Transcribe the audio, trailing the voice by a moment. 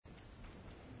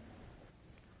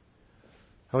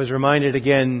I was reminded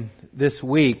again this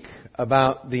week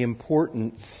about the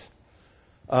importance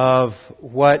of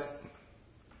what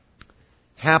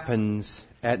happens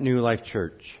at New Life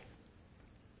Church.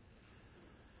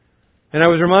 And I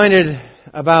was reminded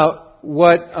about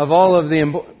what, of all of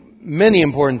the many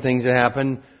important things that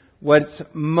happen, what's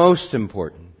most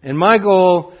important. And my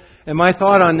goal and my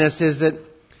thought on this is that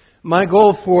my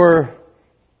goal for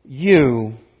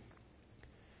you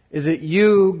is that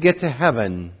you get to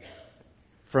heaven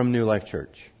from New Life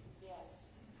Church.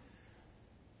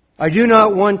 I do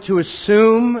not want to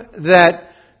assume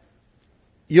that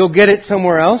you'll get it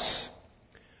somewhere else.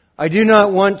 I do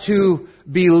not want to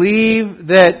believe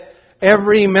that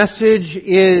every message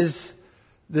is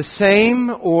the same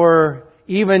or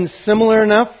even similar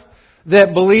enough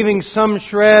that believing some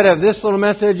shred of this little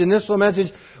message and this little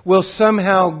message will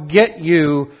somehow get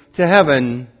you to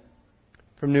heaven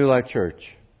from New Life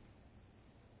Church.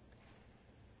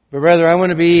 But rather, I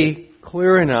want to be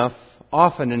clear enough,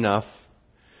 often enough,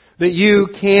 that you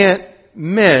can't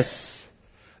miss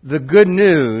the good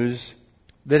news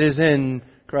that is in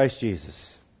Christ Jesus.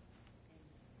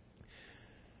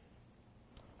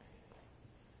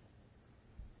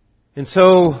 And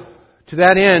so, to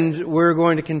that end, we're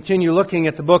going to continue looking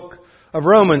at the book of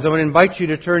Romans. I want to invite you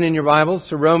to turn in your Bibles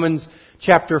to Romans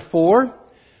chapter 4.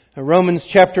 Romans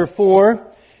chapter 4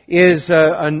 is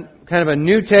kind of a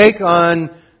new take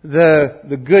on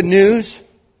the good news,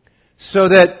 so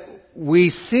that we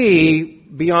see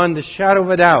beyond the shadow of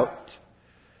a doubt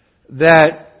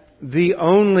that the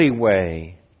only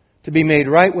way to be made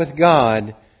right with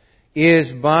God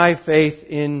is by faith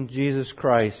in Jesus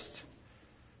Christ,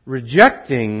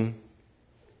 rejecting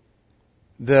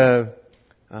the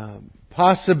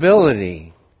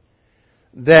possibility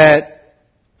that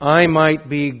I might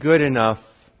be good enough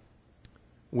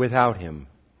without Him.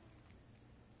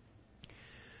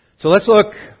 So let's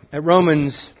look at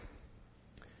Romans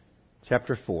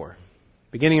chapter 4,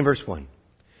 beginning in verse 1.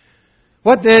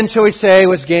 What then shall we say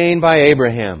was gained by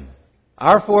Abraham,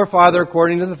 our forefather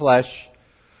according to the flesh?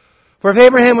 For if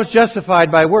Abraham was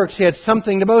justified by works, he had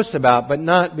something to boast about, but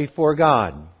not before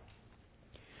God.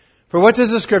 For what does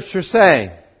the Scripture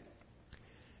say?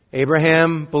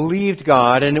 Abraham believed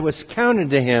God, and it was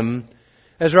counted to him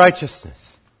as righteousness.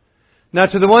 Now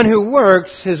to the one who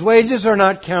works, his wages are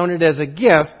not counted as a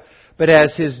gift, but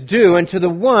as his due. And to the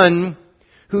one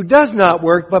who does not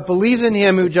work, but believes in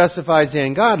Him who justifies the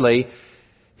ungodly,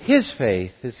 his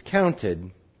faith is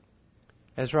counted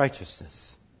as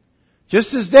righteousness.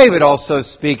 Just as David also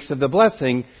speaks of the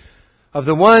blessing of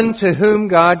the one to whom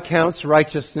God counts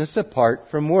righteousness apart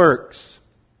from works.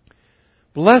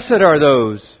 Blessed are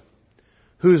those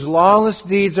whose lawless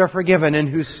deeds are forgiven and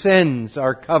whose sins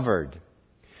are covered.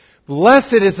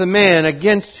 Blessed is the man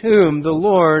against whom the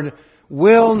Lord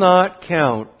will not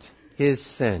count his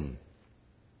sin.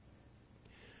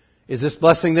 Is this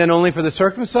blessing then only for the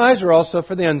circumcised or also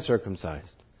for the uncircumcised?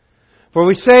 For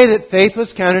we say that faith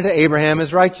was counted to Abraham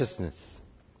as righteousness.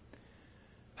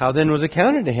 How then was it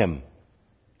counted to him?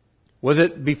 Was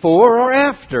it before or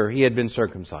after he had been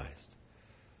circumcised?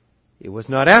 It was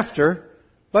not after,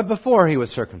 but before he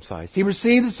was circumcised. He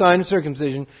received the sign of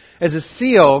circumcision as a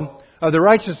seal of the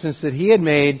righteousness that he had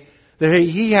made, that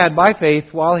he had by faith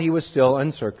while he was still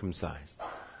uncircumcised.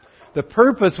 The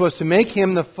purpose was to make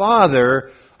him the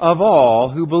father of all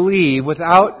who believe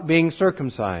without being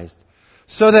circumcised,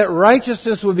 so that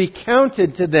righteousness would be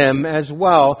counted to them as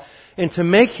well, and to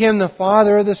make him the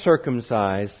father of the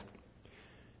circumcised,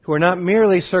 who are not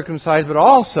merely circumcised, but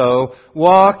also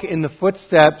walk in the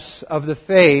footsteps of the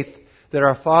faith that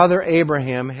our father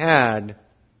Abraham had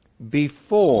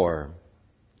before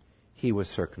he was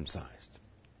circumcised.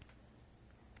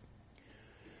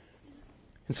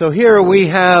 And so here we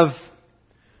have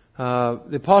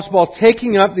the Apostle Paul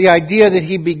taking up the idea that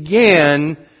he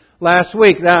began last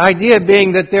week. The idea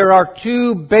being that there are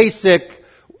two basic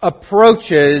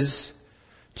approaches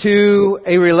to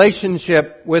a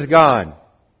relationship with God.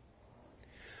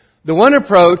 The one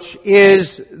approach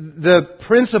is the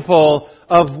principle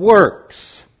of works.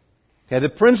 Okay, the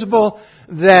principle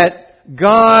that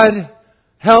God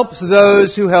helps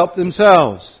those who help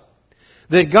themselves.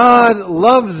 That God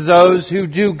loves those who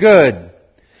do good.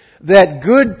 That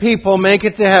good people make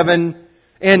it to heaven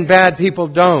and bad people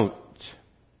don't.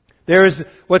 There is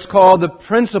what's called the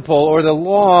principle or the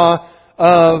law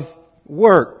of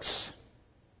works.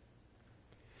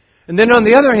 And then on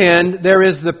the other hand, there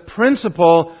is the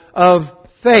principle of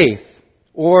faith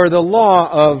or the law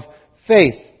of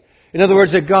faith. In other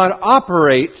words, that God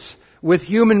operates with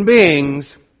human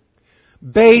beings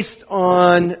based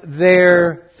on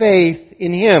their faith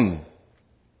in Him.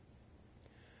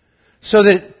 so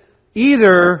that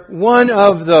either one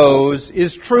of those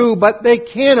is true, but they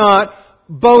cannot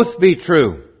both be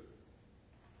true.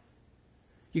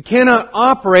 You cannot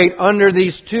operate under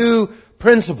these two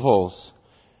principles.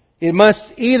 It must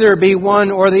either be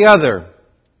one or the other.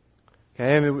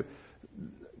 Okay?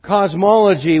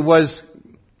 Cosmology was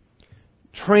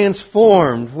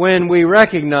transformed when we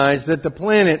recognized that the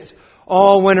planets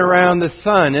all went around the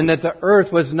sun and that the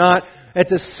earth was not at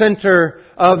the center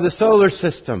of the solar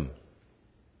system.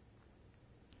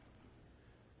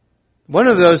 One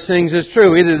of those things is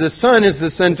true. Either the sun is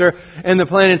the center and the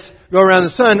planets go around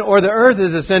the sun, or the earth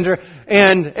is the center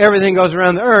and everything goes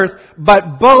around the earth.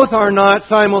 But both are not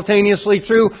simultaneously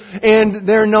true, and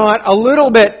they're not a little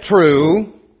bit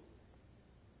true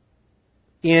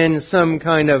in some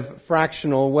kind of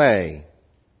fractional way.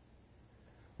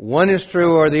 One is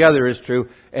true or the other is true,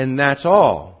 and that's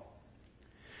all.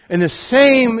 And the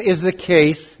same is the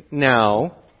case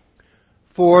now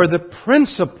for the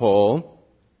principle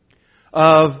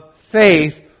of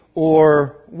faith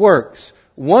or works.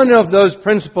 One of those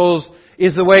principles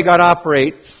is the way God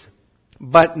operates,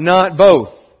 but not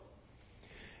both.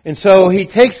 And so he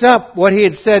takes up what he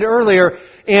had said earlier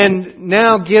and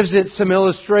now gives it some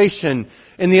illustration.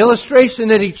 And the illustration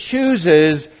that he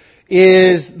chooses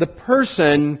is the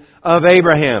person of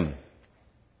Abraham.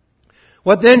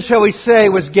 What then shall we say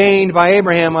was gained by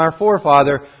Abraham, our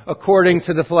forefather, according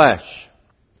to the flesh?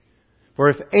 For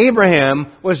if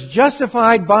Abraham was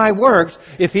justified by works,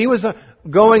 if he was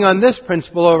going on this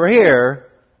principle over here,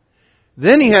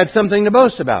 then he had something to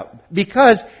boast about,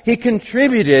 because he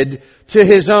contributed to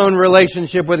his own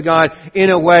relationship with God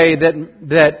in a way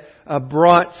that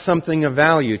brought something of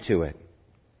value to it.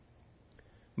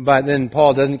 But then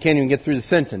Paul can't even get through the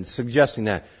sentence suggesting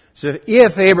that. So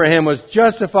if Abraham was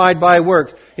justified by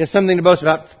works, he has something to boast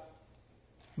about,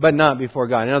 but not before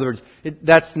God. In other words,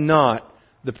 that's not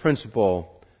the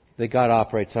principle that God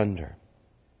operates under.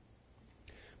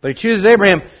 But he chooses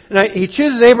Abraham, and he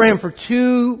chooses Abraham for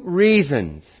two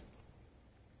reasons.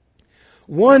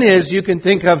 One is you can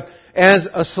think of as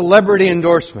a celebrity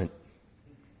endorsement.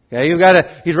 Okay,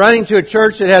 he's running to a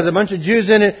church that has a bunch of Jews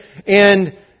in it,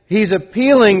 and he's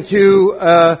appealing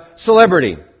to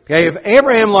celebrity. Okay, if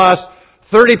Abraham lost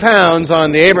 30 pounds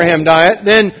on the Abraham diet,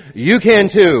 then you can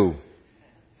too.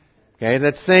 Okay,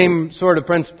 that same sort of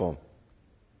principle.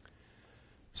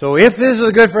 So if this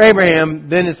is good for Abraham,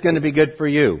 then it's going to be good for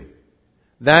you.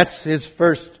 That's his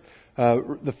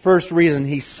the first reason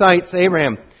he cites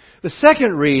Abraham. The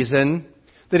second reason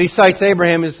that he cites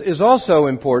Abraham is also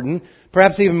important,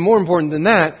 perhaps even more important than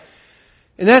that,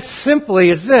 and that simply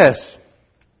is this: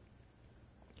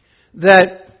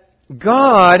 that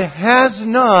God has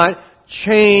not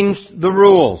changed the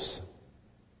rules.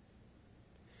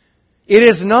 It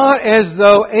is not as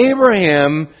though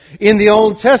Abraham in the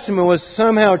Old Testament was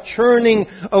somehow churning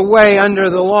away under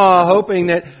the law, hoping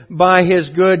that by his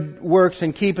good works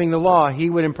and keeping the law, he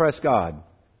would impress God.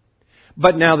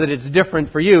 But now that it's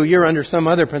different for you, you're under some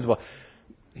other principle.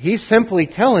 He's simply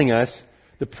telling us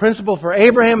the principle for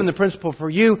Abraham and the principle for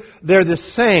you, they're the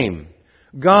same.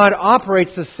 God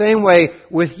operates the same way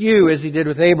with you as He did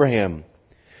with Abraham.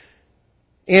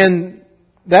 And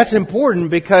that's important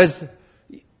because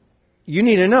you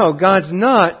need to know God's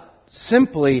not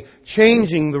simply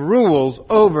changing the rules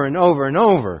over and over and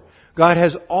over. God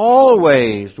has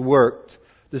always worked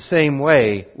the same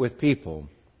way with people.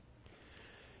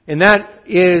 And that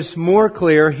is more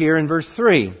clear here in verse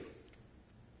 3,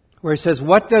 where he says,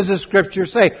 what does the Scripture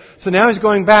say? So now he's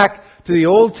going back to the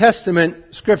Old Testament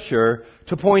Scripture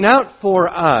to point out for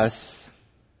us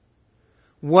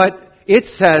what it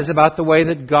says about the way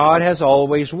that God has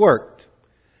always worked.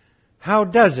 How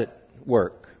does it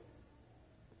work?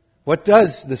 What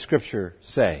does the Scripture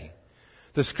say?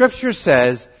 The Scripture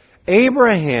says,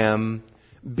 Abraham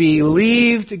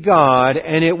believed God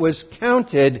and it was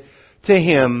counted to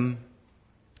him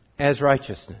as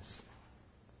righteousness.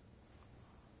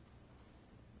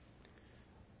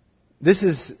 This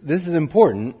is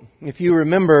important. If you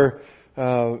remember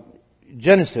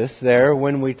Genesis there,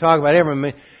 when we talk about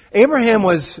Abraham, Abraham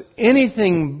was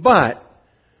anything but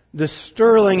the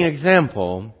sterling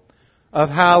example of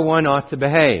how one ought to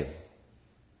behave.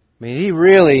 He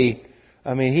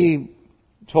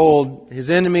told his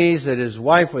enemies that his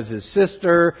wife was his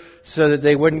sister so that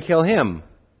they wouldn't kill him.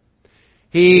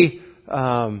 He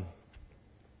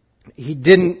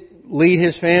didn't lead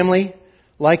his family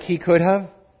like he could have.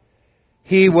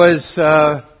 He was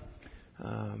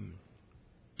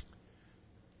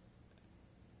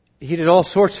he did all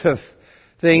sorts of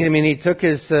things. He took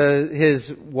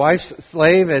his wife's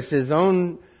slave as his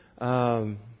own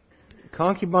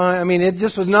concubine. I mean, it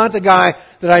just was not the guy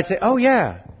that I'd say, oh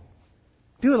yeah,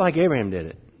 do it like Abraham did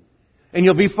it, and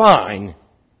you'll be fine.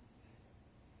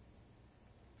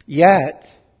 Yet,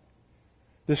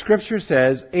 the Scripture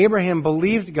says, Abraham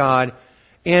believed God,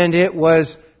 and it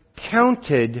was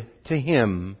counted to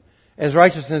him as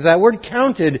righteousness. That word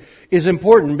counted is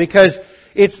important because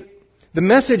the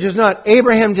message is not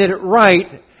Abraham did it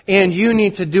right and you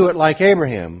need to do it like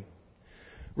Abraham.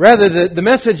 Rather, the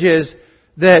message is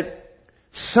that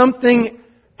something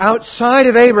outside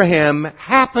of Abraham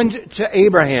happened to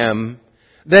Abraham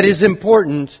that is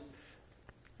important,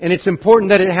 and it's important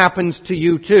that it happens to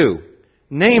you too.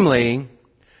 Namely,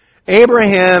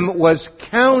 Abraham was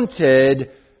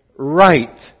counted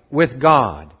right with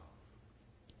God.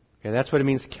 Okay, that's what it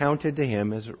means, counted to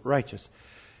him as righteous.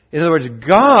 In other words,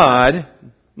 God,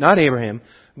 not Abraham,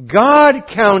 God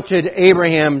counted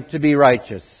Abraham to be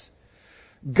righteous.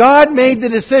 God made the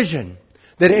decision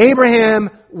that Abraham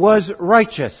was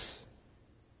righteous.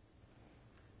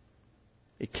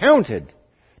 It counted.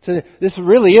 So this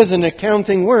really is an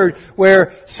accounting word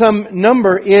where some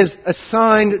number is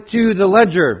assigned to the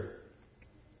ledger.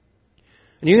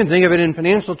 And you can think of it in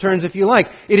financial terms if you like.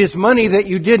 It is money that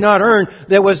you did not earn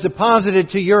that was deposited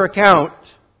to your account.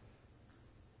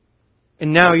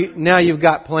 And now you've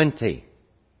got plenty.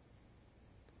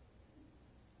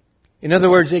 In other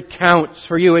words, it counts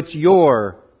for you. It's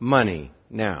your money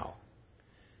now.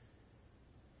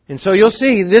 And so you'll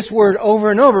see this word over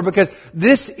and over because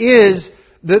this is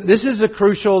a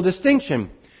crucial distinction.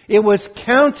 It was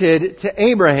counted to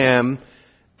Abraham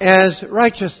as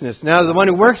righteousness. Now, the one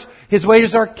who works, his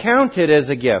wages are counted as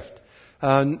a gift.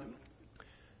 And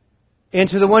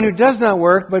to the one who does not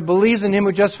work, but believes in Him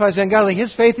who justifies the ungodly,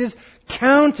 his faith is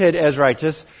counted as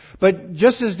righteous. But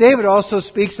just as David also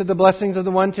speaks of the blessings of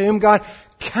the one to whom God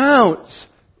counts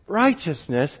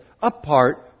righteousness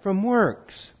apart from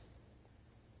works.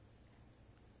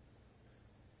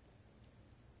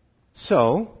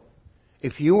 So,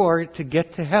 if you are to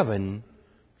get to heaven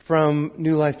from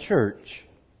New Life Church,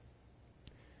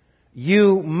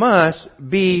 you must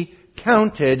be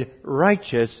counted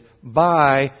righteous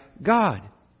by God.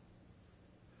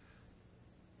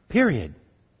 Period.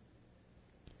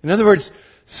 In other words,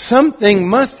 something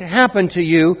must happen to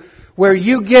you where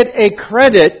you get a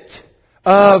credit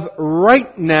of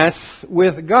rightness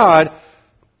with God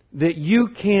that you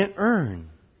can't earn.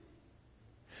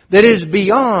 That is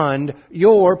beyond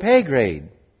your pay grade.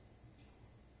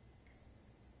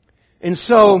 And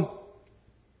so,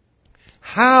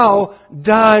 how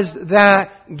does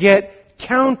that get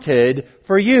counted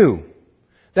for you?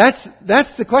 That's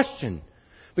the question.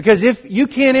 Because if you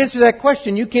can't answer that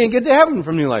question, you can't get to heaven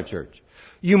from New Life Church.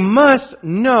 You must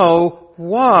know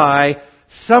why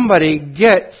somebody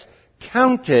gets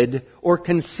counted or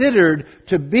considered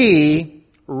to be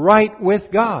right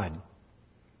with God.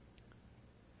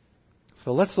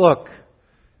 So let's look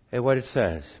at what it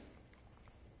says.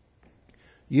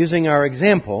 Using our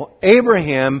example,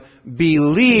 Abraham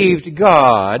believed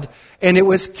God, and it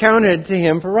was counted to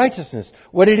him for righteousness.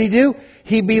 What did he do?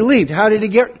 He believed. How did he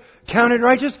get counted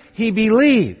righteous? He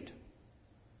believed.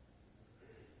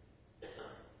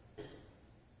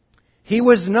 He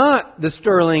was not the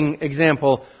sterling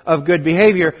example of good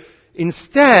behavior.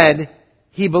 Instead,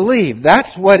 he believed.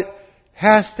 That's what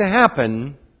has to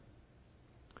happen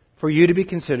for you to be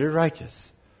considered righteous.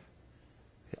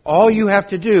 All you have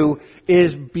to do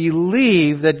is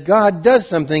believe that God does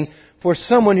something for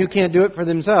someone who can't do it for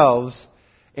themselves,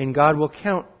 and God will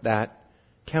count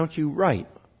you right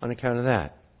on account of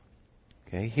that.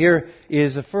 Okay, here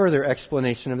is a further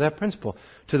explanation of that principle.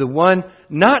 Now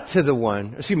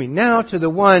to the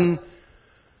one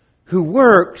who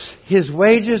works, his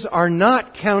wages are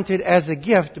not counted as a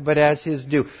gift, but as his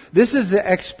due. This is the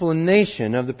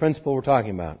explanation of the principle we're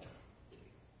talking about.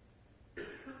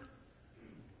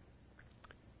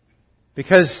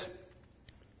 Because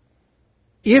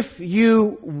if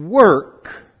you work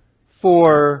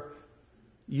for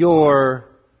your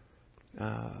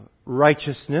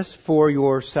righteousness, for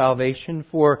your salvation,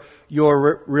 for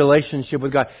your relationship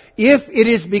with God, if it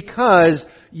is because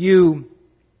you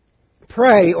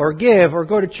pray or give or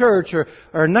go to church or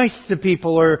are nice to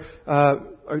people or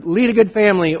lead a good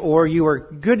family or you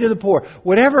are good to the poor,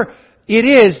 whatever it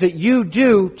is that you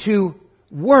do to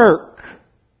work,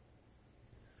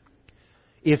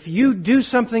 if you do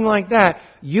something like that,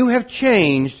 you have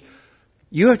changed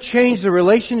the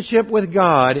relationship with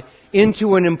God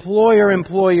into an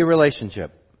employer-employee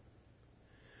relationship.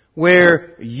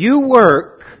 Where you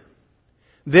work,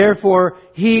 therefore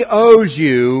He owes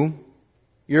you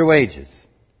your wages.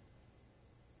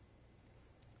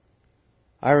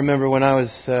 I remember when I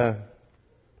was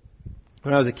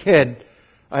when I was a kid,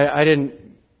 I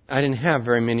didn't have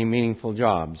very many meaningful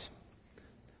jobs.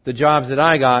 The jobs that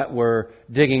I got were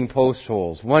digging post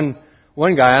holes. One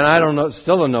guy, and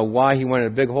still don't know why he wanted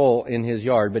a big hole in his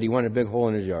yard, but he wanted a big hole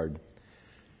in his yard.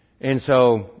 And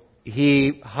so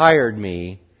he hired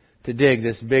me to dig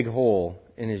this big hole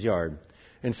in his yard.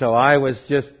 And so I was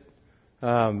just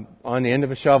on the end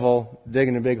of a shovel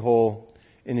digging a big hole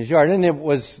in his yard. And it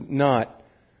was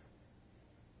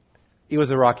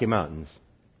the Rocky Mountains.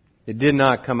 It did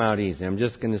not come out easy. I'm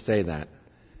just going to say that.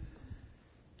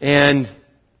 And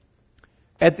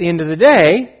at the end of the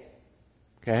day,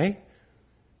 okay,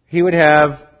 he would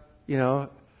have,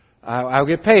 I would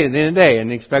get paid at the end of the day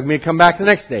and expect me to come back the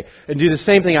next day and do the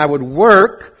same thing. I would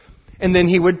work and then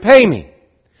he would pay me.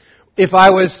 If I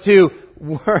was to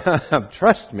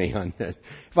trust me on this.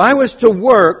 If I was to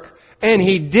work and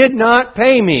he did not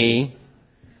pay me,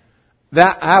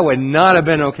 that I would not have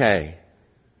been okay.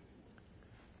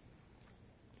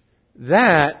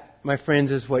 That, my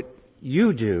friends, is what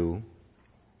you do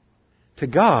to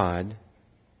God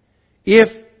if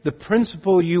the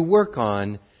principle you work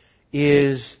on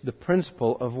is the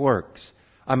principle of works.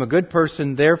 I'm a good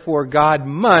person, therefore God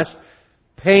must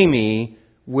pay me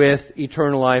with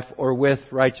eternal life or with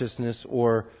righteousness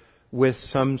or with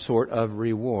some sort of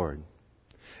reward.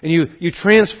 And you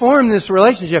transform this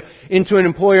relationship into an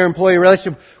employer-employee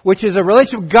relationship, which is a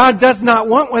relationship God does not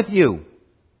want with you.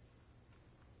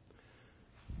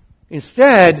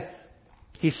 Instead,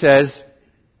 he says,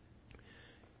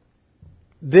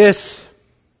 this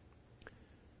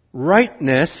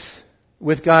rightness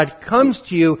with God comes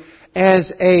to you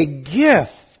as a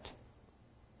gift.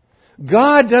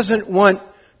 God doesn't want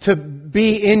to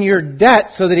be in your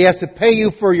debt so that He has to pay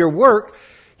you for your work.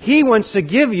 He wants to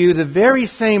give you the very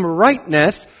same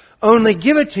rightness, only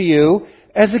give it to you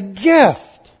as a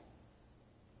gift.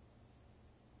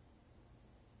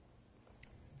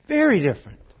 Very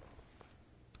different.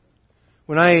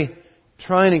 When I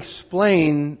try and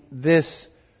explain this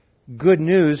good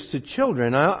news to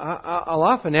children, I'll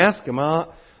often ask them,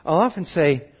 I'll often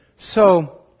say,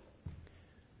 so,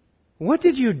 what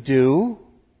did you do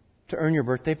to earn your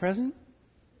birthday present?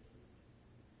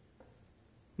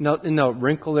 And they'll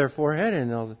wrinkle their forehead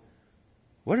and they'll say,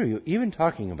 what are you even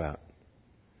talking about?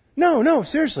 No,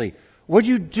 seriously. What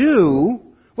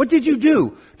did you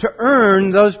do to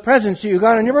earn those presents that you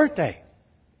got on your birthday?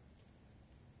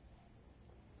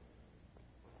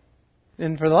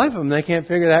 And for the life of them, they can't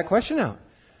figure that question out.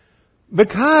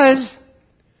 Because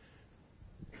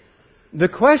the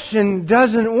question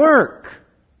doesn't work.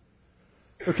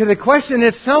 Okay, the question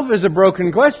itself is a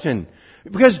broken question.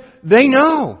 Because they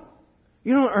know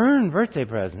you don't earn birthday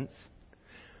presents.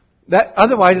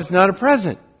 Otherwise, it's not a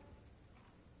present.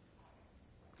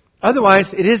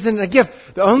 Otherwise, it isn't a gift.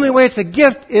 The only way it's a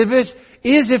gift is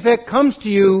if it comes to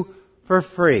you for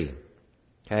free.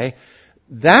 Okay?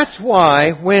 That's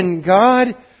why when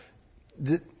God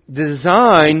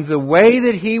designed the way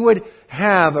that He would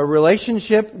have a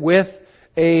relationship with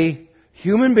a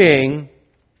human being,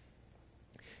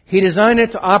 He designed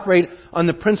it to operate on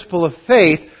the principle of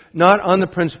faith, not on the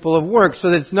principle of work.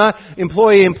 So that it's not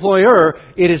employee-employer,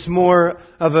 it is more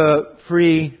of a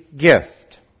free gift.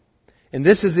 And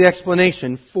this is the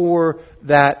explanation for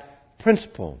that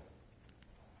principle.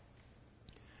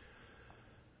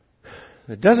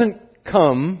 It doesn't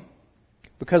come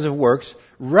because of works.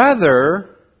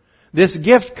 Rather, this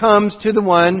gift comes to the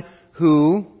one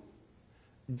who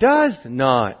does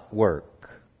not work.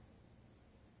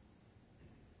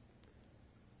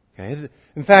 Okay?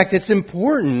 In fact, it's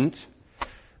important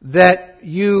that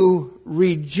you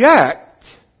reject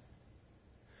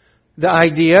the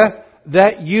idea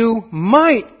that you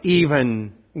might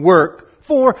even work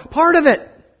for part of it.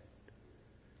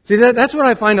 See, that's what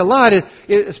I find a lot,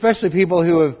 especially people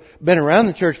who have been around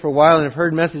the church for a while and have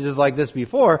heard messages like this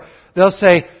before. They'll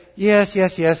say, yes,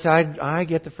 I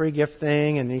get the free gift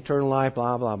thing and eternal life,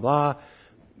 blah, blah, blah.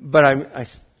 But I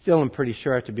still am pretty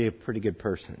sure I have to be a pretty good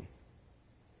person.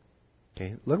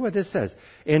 Okay, look what this says.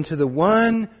 And to the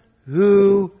one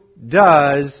who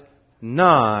does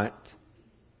not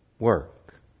work.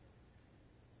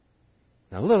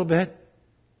 Not a little bit,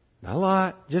 not a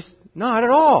lot, just not at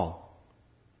all.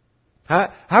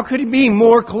 How could he be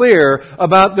more clear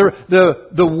about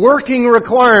the working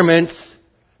requirements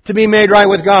to be made right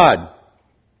with God?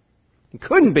 It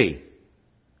couldn't be.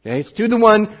 Okay, it's to the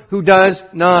one who does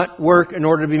not work in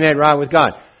order to be made right with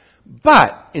God.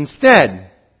 But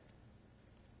instead,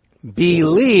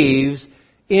 believes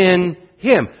in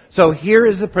Him. So here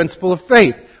is the principle of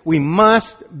faith. We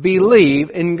must believe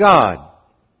in God.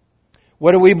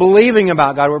 What are we believing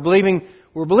about God?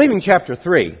 We're believing chapter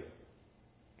 3.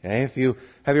 Okay, if you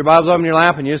have your Bibles open in your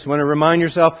lap and you just want to remind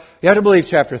yourself, you have to believe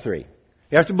chapter 3.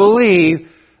 You have to believe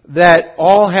that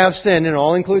all have sinned, and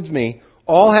all includes me,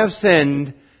 all have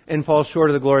sinned and fall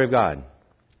short of the glory of God.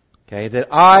 Okay, that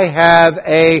I have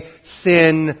a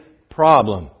sin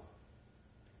problem.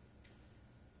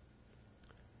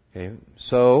 Okay,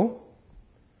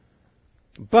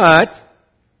 but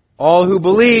all who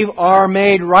believe are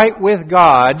made right with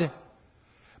God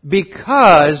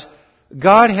because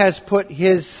God has put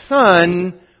His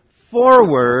Son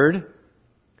forward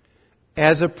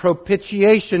as a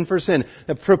propitiation for sin.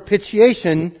 The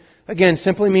propitiation, again,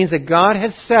 simply means that God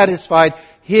has satisfied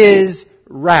His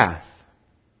wrath.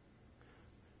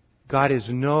 God is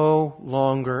no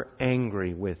longer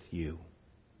angry with you.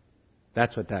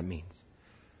 That's what that means.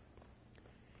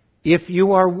 If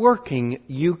you are working,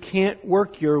 you can't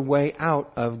work your way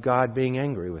out of God being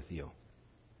angry with you.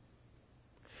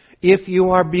 If you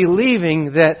are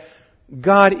believing that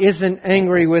God isn't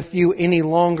angry with you any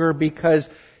longer because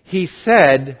He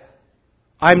said,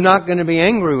 I'm not going to be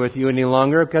angry with you any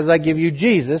longer because I give you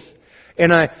Jesus,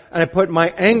 and I put my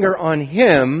anger on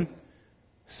Him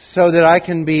so that I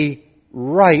can be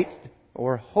right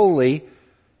or holy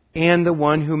and the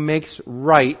one who makes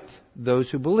right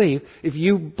those who believe. If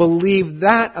you believe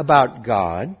that about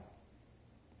God,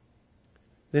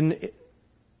 then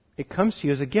it comes to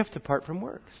you as a gift apart from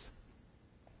works.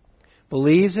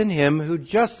 Believes in Him who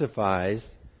justifies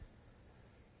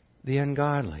the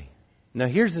ungodly. Now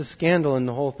here's the scandal in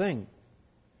the whole thing.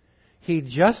 He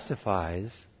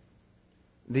justifies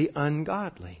the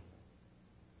ungodly.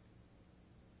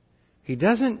 He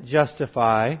doesn't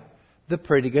justify the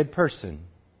pretty good person.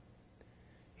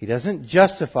 He doesn't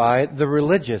justify the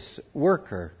religious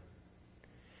worker.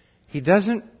 He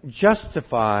doesn't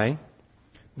justify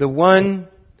the one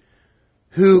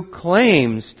who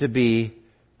claims to be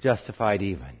justified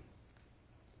even.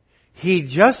 He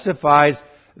justifies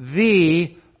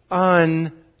the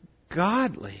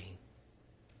ungodly.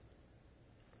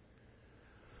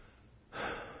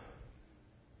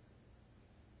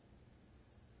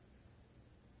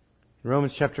 In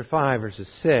Romans chapter 5, verses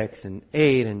 6 and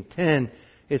 8 and 10,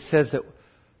 it says that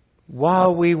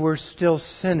while we were still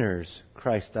sinners,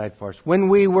 Christ died for us. When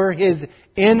we were His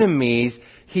enemies,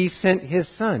 He sent His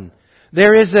Son.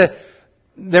 There is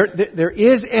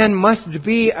and must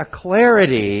be a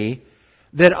clarity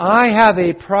that I have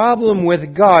a problem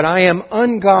with God. I am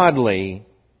ungodly.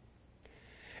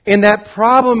 And that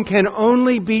problem can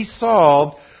only be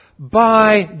solved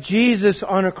by Jesus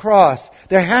on a cross.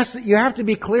 You have to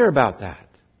be clear about that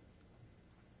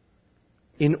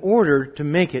in order to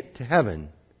make it to heaven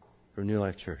for New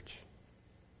Life Church.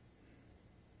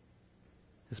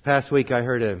 This past week I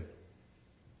heard a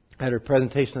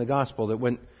presentation of the gospel that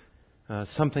went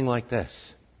something like this.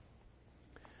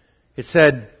 It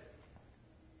said,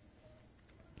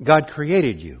 God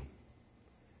created you.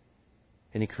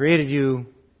 And He created you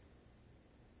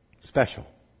special.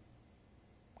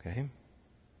 Okay?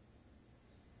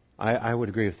 I would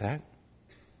agree with that.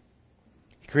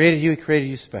 He created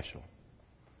you special.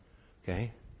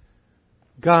 Okay?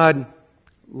 God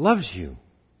loves you.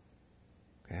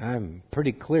 Okay, I'm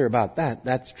pretty clear about that.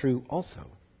 That's true also.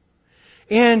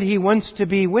 And He wants to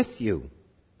be with you.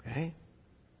 Okay?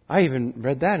 I even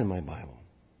read that in my Bible.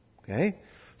 Okay?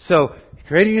 So, He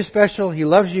created you special. He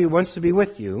loves you. He wants to be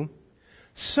with you.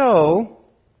 So,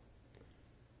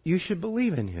 you should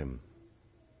believe in Him.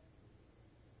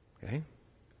 Okay?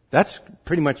 That's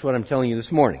pretty much what I'm telling you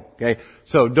this morning. Okay?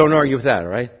 So, don't argue with that, all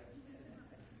right?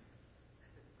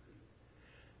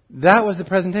 That was the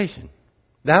presentation.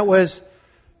 That was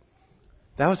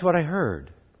what I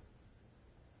heard.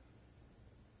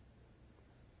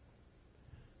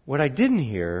 What I didn't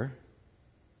hear,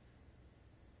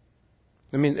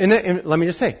 and let me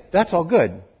just say, that's all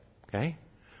good. Okay?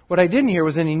 What I didn't hear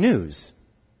was any news.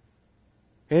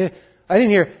 Okay? I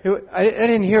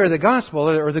didn't hear the gospel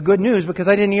or the good news because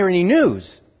I didn't hear any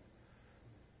news.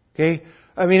 Okay?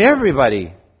 I mean,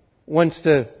 everybody wants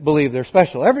to believe they're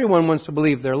special. Everyone wants to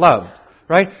believe they're loved.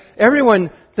 Right?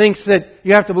 Everyone thinks that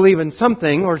you have to believe in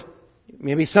something, or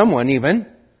maybe someone even.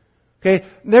 Okay?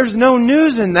 There's no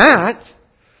news in that.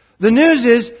 The news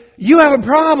is, you have a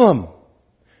problem.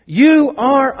 You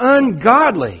are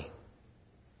ungodly.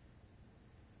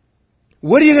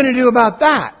 What are you going to do about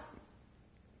that?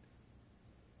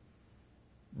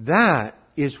 That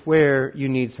is where you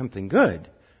need something good.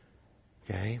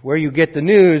 Okay? Where you get the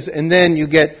news and then you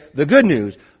get the good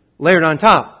news layered on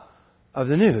top of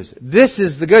the news. This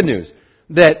is the good news.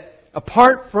 That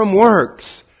apart from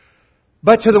works,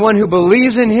 but to the one who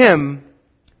believes in Him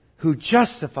who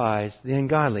justifies the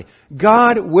ungodly.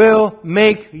 God will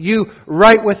make you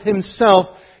right with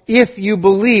Himself if you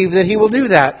believe that He will do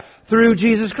that through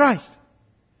Jesus Christ.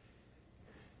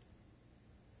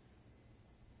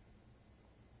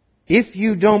 If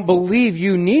you don't believe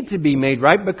you need to be made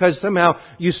right because somehow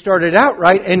you started out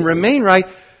right and remain right,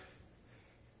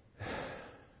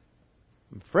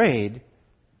 I'm afraid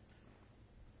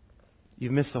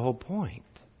you've missed the whole point.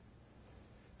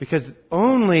 Because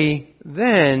only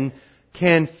then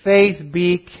can faith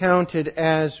be counted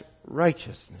as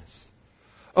righteousness.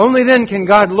 Only then can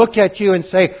God look at you and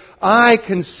say, I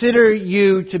consider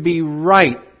you to be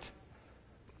right.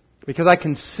 Because I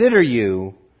consider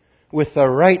you with the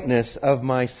rightness of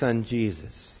my Son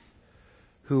Jesus,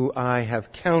 who I have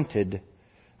counted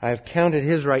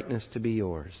His rightness to be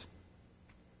yours.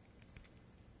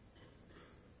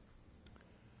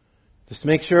 Just to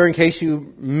make sure, in case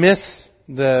you miss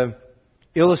the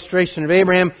illustration of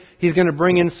Abraham, he's going to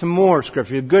bring in some more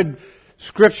Scripture. A good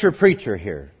Scripture preacher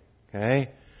here. Okay?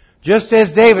 Just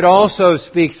as David also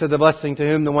speaks of the blessing to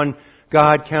whom the one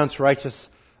God counts righteous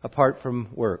apart from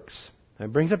works.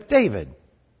 That brings up David.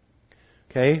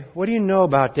 Okay? What do you know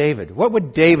about David? What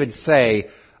would David say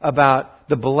about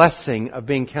the blessing of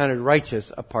being counted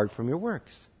righteous apart from your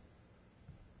works?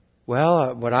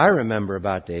 Well, what I remember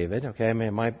about David, okay,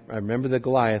 I remember the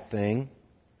Goliath thing,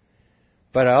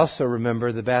 but I also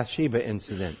remember the Bathsheba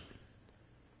incident.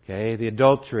 Okay, the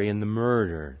adultery and the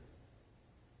murder.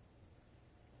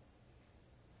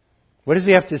 What does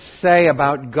he have to say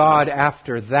about God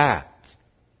after that?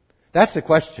 That's the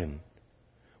question.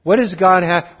 What does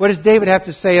David have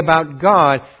to say about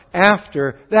God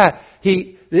after that?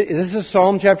 This is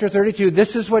Psalm chapter 32.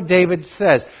 This is what David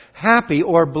says. Happy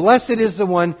or blessed is the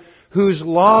one whose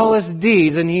lawless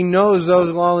deeds, and he knows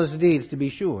those lawless deeds to be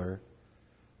sure,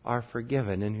 are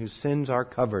forgiven and whose sins are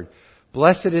covered.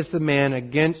 Blessed is the man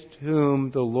against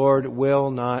whom the Lord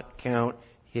will not count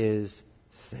his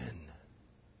sin.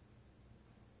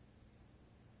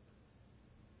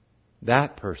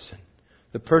 That person,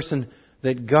 the person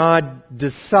that God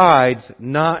decides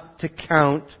not to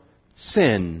count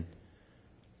sin.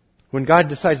 When God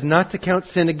decides not to count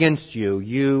sin against you,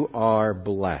 you are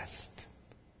blessed.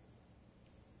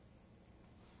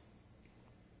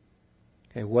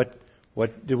 Okay,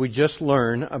 what did we just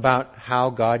learn about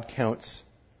how God counts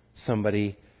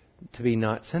somebody to be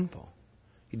not sinful?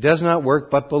 He does not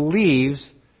work but believes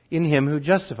in Him who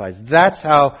justifies. That's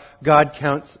how God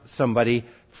counts somebody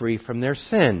free from their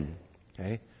sin.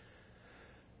 Okay?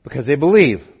 Because they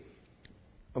believe.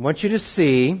 I want you to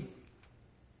see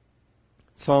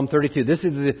Psalm 32. This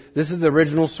is the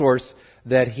original source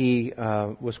that he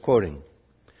was quoting.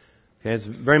 Okay, it's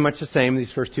very much the same,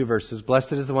 these first two verses.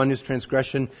 Blessed is the one whose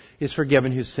transgression is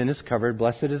forgiven, whose sin is covered.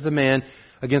 Blessed is the man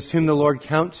against whom the Lord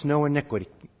counts no iniquity,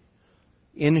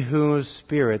 in whose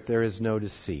spirit there is no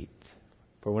deceit.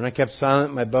 For when I kept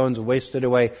silent, my bones wasted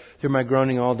away through my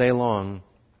groaning all day long.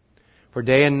 For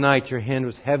day and night your hand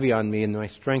was heavy on me, and my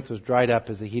strength was dried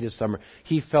up as the heat of summer.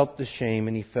 He felt the shame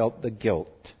and he felt the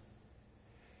guilt.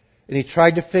 And he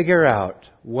tried to figure out,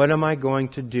 what am I going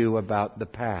to do about the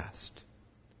past?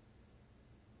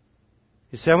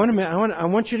 You say, I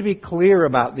want you to be clear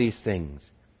about these things.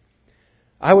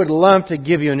 I would love to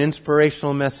give you an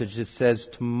inspirational message that says,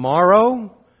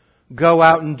 tomorrow, go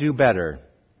out and do better.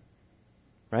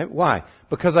 Right? Why?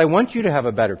 Because I want you to have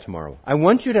a better tomorrow. I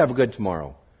want you to have a good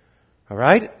tomorrow. All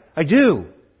right? I do.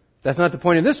 That's not the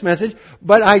point of this message,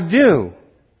 but I do.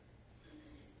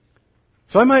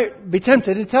 So I might be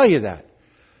tempted to tell you that.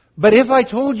 But if I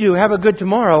told you have a good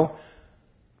tomorrow,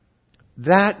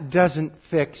 that doesn't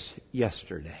fix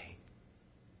yesterday.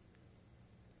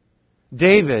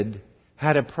 David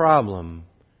had a problem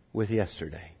with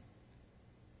yesterday.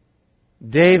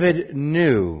 David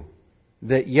knew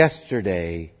that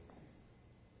yesterday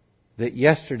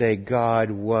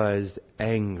God was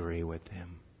angry with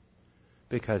him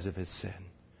because of his sin.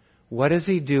 What does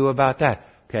he do about that?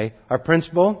 Okay, our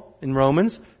principle in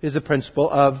Romans is the principle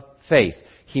of faith.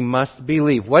 He must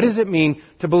believe. What does it mean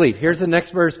to believe? Here's the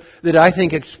next verse that I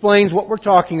think explains what we're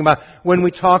talking about when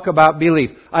we talk about belief.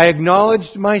 I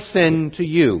acknowledged my sin to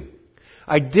you.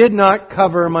 I did not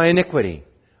cover my iniquity.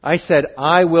 I said,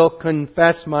 I will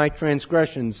confess my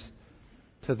transgressions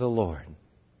to the Lord.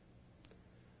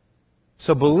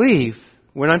 So belief,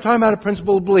 when I'm talking about a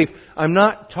principle of belief, I'm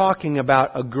not talking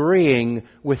about agreeing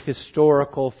with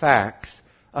historical facts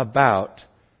about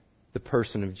the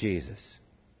person of Jesus.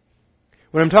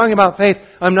 When I'm talking about faith,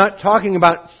 I'm not talking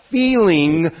about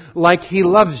feeling like He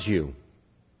loves you.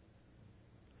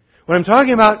 When I'm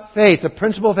talking about faith, the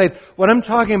principle of faith, what I'm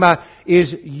talking about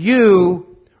is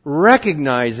you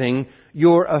recognizing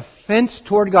your offense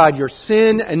toward God, your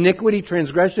sin, iniquity,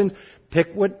 transgressions.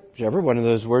 Pick whichever one of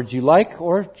those words you like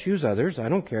or choose others. I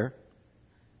don't care.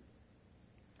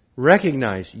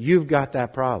 Recognize you've got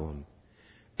that problem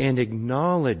and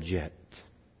acknowledge it.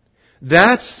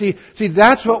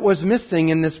 That's what was missing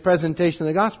in this presentation of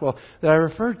the gospel that I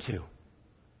referred to.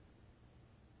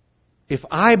 If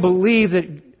I believe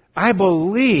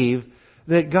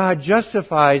that God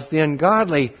justifies the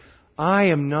ungodly, I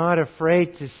am not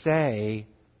afraid to say,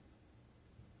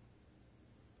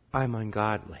 I'm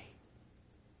ungodly.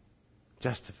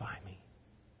 Justify me.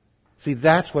 See,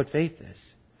 that's what faith is.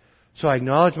 So I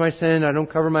acknowledge my sin, I don't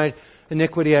cover my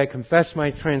iniquity, I confess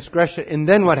my transgression, and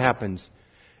then what happens?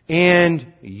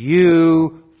 And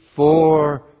you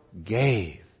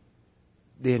forgave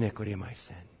the iniquity of my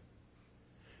sin.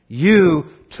 You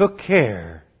took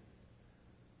care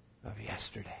of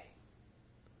yesterday.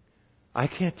 I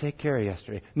can't take care of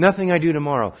yesterday. Nothing I do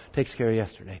tomorrow takes care of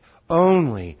yesterday.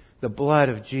 Only the blood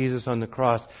of Jesus on the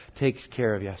cross takes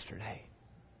care of yesterday.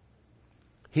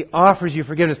 He offers you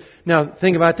forgiveness. Now,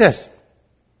 think about this.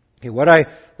 Okay, what I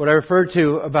referred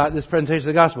to about this presentation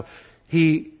of the gospel.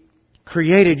 He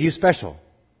created you special.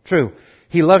 True.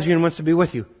 He loves you and wants to be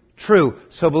with you. True.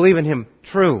 So believe in Him.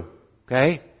 True.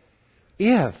 Okay?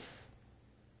 If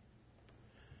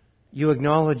you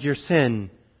acknowledge your sin,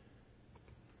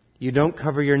 you don't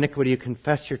cover your iniquity, you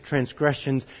confess your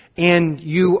transgressions, and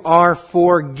you are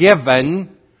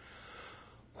forgiven,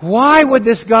 why would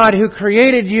this God who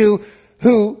created you,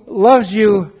 who loves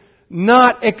you,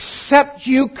 not accept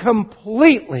you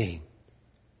completely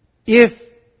if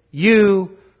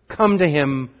you come to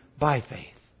Him by faith?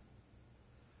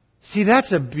 See,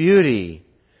 that's a beauty.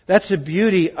 That's the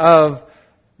beauty of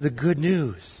the good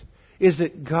news, is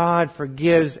that God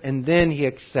forgives and then He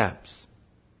accepts.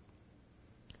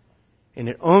 And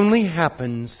it only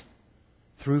happens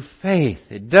through faith.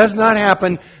 It does not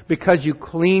happen because you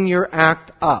clean your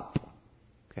act up.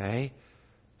 Okay?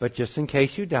 But just in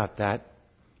case you doubt that,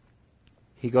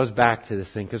 he goes back to this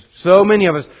thing. Because so many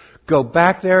of us go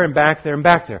back there and back there and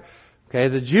back there. Okay?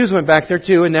 The Jews went back there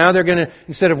too, and now they're going to,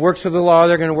 instead of works of the law,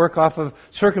 they're going to work off of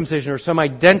circumcision or some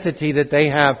identity that they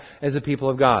have as the people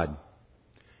of God.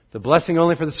 The blessing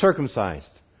only for the circumcised,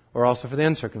 or also for the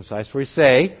uncircumcised. For we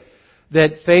say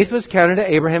that faith was counted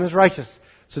to Abraham as righteous.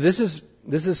 So this is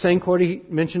the same quote he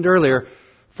mentioned earlier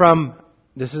from,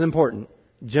 this is important,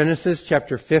 Genesis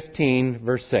chapter 15,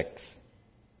 verse 6.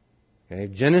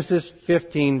 Okay, Genesis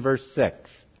 15, verse 6.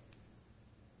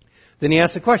 Then he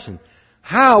asks the question,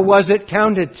 how was it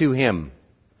counted to him?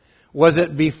 Was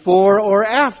it before or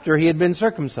after he had been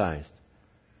circumcised?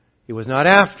 It was not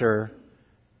after,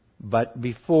 but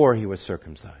before he was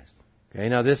circumcised. Okay,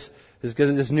 now this is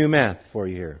this new math for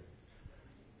you here.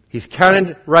 He's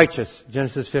counted righteous,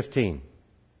 Genesis 15.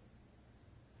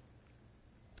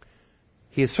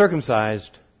 He is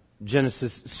circumcised,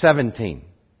 Genesis 17.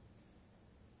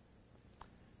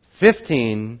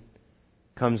 15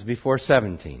 comes before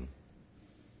 17.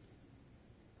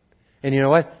 And you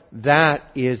know what?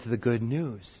 That is the good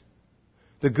news.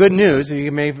 The good news,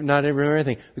 you may not remember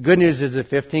anything, the good news is that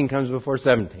 15 comes before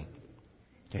 17.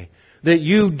 Okay? That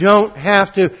you don't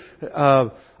have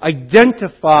to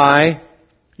identify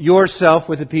yourself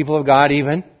with the people of God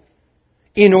even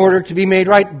in order to be made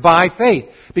right by faith.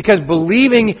 Because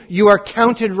believing you are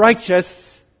counted righteous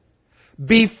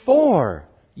before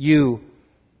you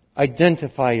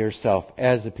identify yourself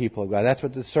as the people of God. That's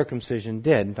what the circumcision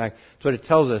did. In fact, that's what it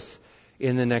tells us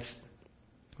in the next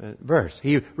verse.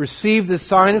 He received the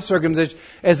sign of circumcision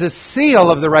as a seal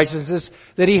of the righteousness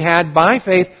that he had by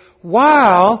faith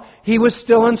while he was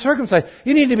still uncircumcised.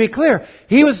 You need to be clear.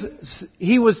 He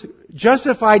was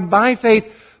justified by faith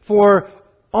for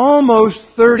almost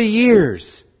 30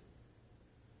 years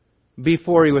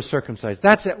before he was circumcised.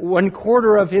 That's at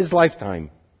 1/4 of his lifetime.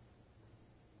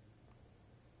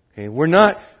 Okay, we're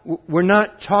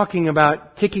not talking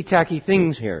about ticky-tacky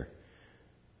things here.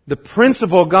 The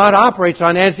principle God operates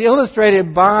on, as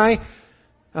illustrated by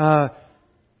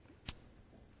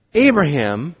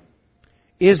Abraham,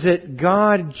 is that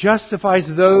God justifies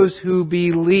those who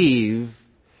believe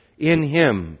in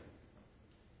Him.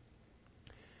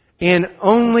 And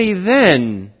only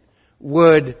then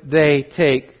would they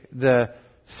take the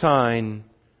sign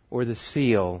or the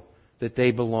seal that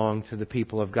they belong to the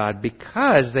people of God,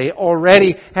 because they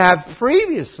already have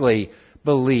previously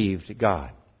believed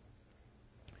God.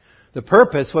 The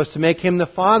purpose was to make Him the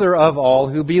Father of all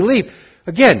who believe.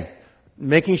 Again,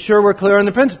 making sure we're clear on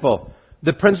the principle.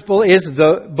 The principle is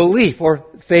the belief or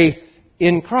faith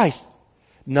in Christ,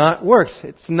 not works.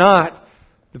 It's not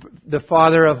the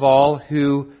father of all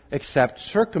who accept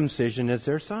circumcision as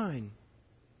their sign.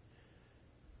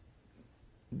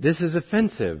 This is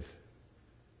offensive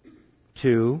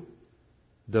to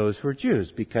those who are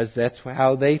Jews, because that's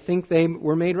how they think they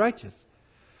were made righteous,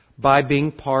 by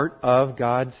being part of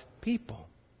God's people.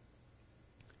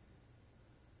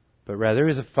 But rather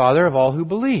is a father of all who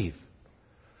believe,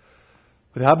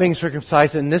 without being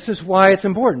circumcised. And this is why it's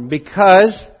important,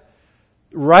 because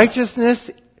righteousness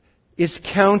is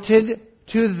counted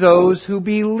to those who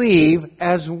believe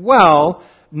as well,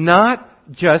 not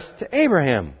just to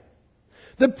Abraham.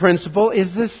 The principle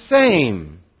is the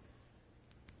same.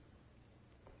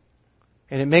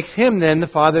 And it makes him then the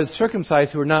father of the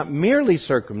circumcised, who are not merely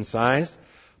circumcised,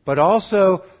 but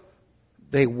also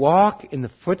they walk in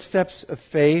the footsteps of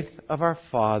faith of our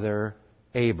father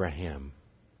Abraham.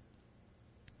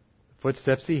 The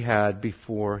footsteps he had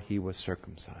before he was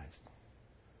circumcised.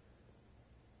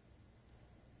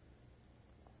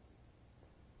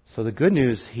 So the good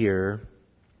news here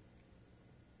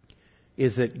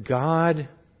is that God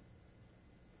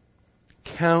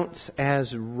counts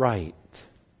as right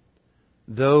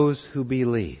those who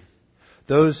believe,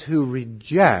 those who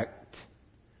reject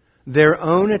their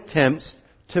own attempts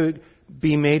to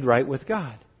be made right with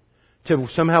God, to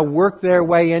somehow work their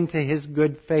way into His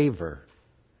good favor.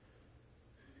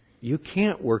 You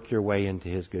can't work your way into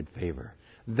His good favor.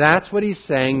 That's what He's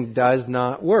saying does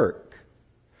not work.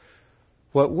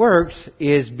 What works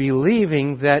is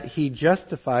believing that He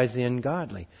justifies the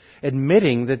ungodly,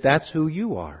 admitting that that's who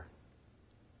you are.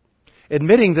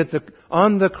 Admitting that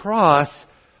on the cross,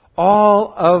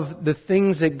 all of the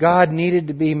things that God needed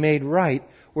to be made right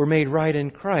were made right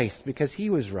in Christ, because He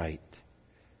was right.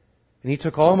 And He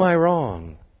took all my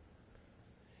wrong.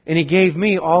 And He gave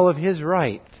me all of His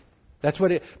right. That's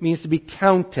what it means to be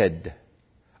counted.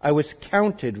 I was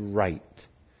counted right.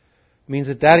 It means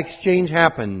that exchange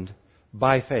happened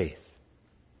by faith.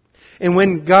 And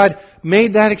when God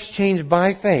made that exchange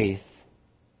by faith,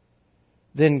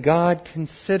 then God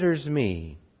considers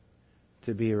me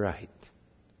to be right.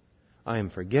 I am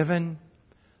forgiven.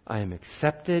 I am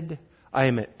accepted. I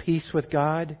am at peace with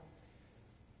God.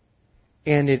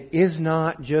 And it is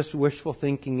not just wishful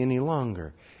thinking any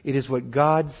longer. It is what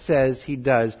God says He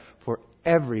does for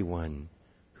everyone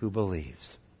who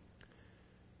believes.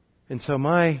 And so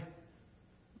my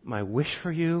wish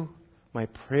for you, my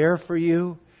prayer for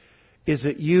you, is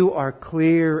that you are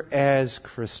clear as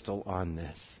crystal on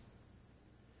this.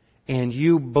 And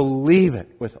you believe it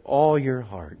with all your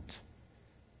heart,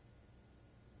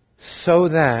 so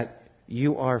that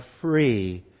you are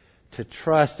free to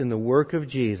trust in the work of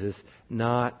Jesus,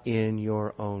 not in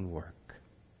your own work.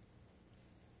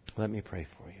 Let me pray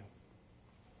for you.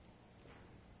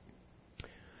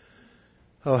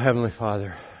 Oh, Heavenly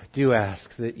Father, I do ask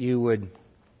that you would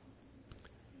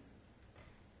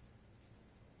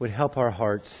help our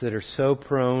hearts that are so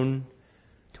prone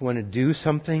to want to do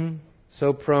something,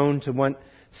 so prone to want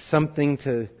something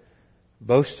to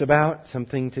boast about,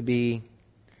 something to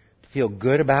feel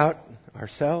good about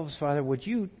ourselves. Father, would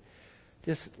you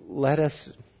just let us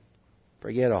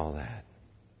forget all that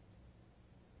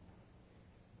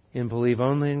and believe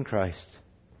only in Christ,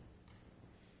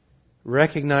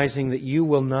 recognizing that you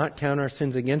will not count our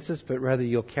sins against us, but rather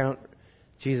you'll count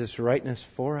Jesus' rightness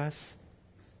for us.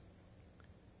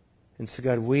 And so,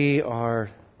 God, we are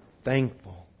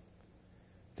thankful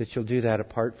that you'll do that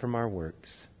apart from our works,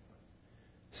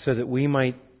 so that we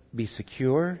might be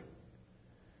secure,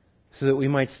 so that we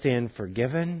might stand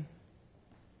forgiven,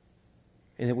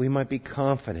 and that we might be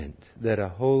confident that a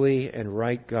holy and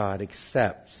right God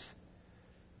accepts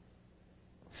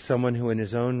someone who in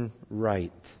his own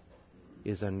right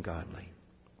is ungodly.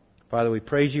 Father, we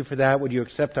praise you for that. Would you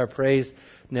accept our praise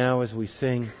now as we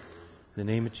sing in the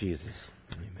name of Jesus?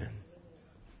 Amen.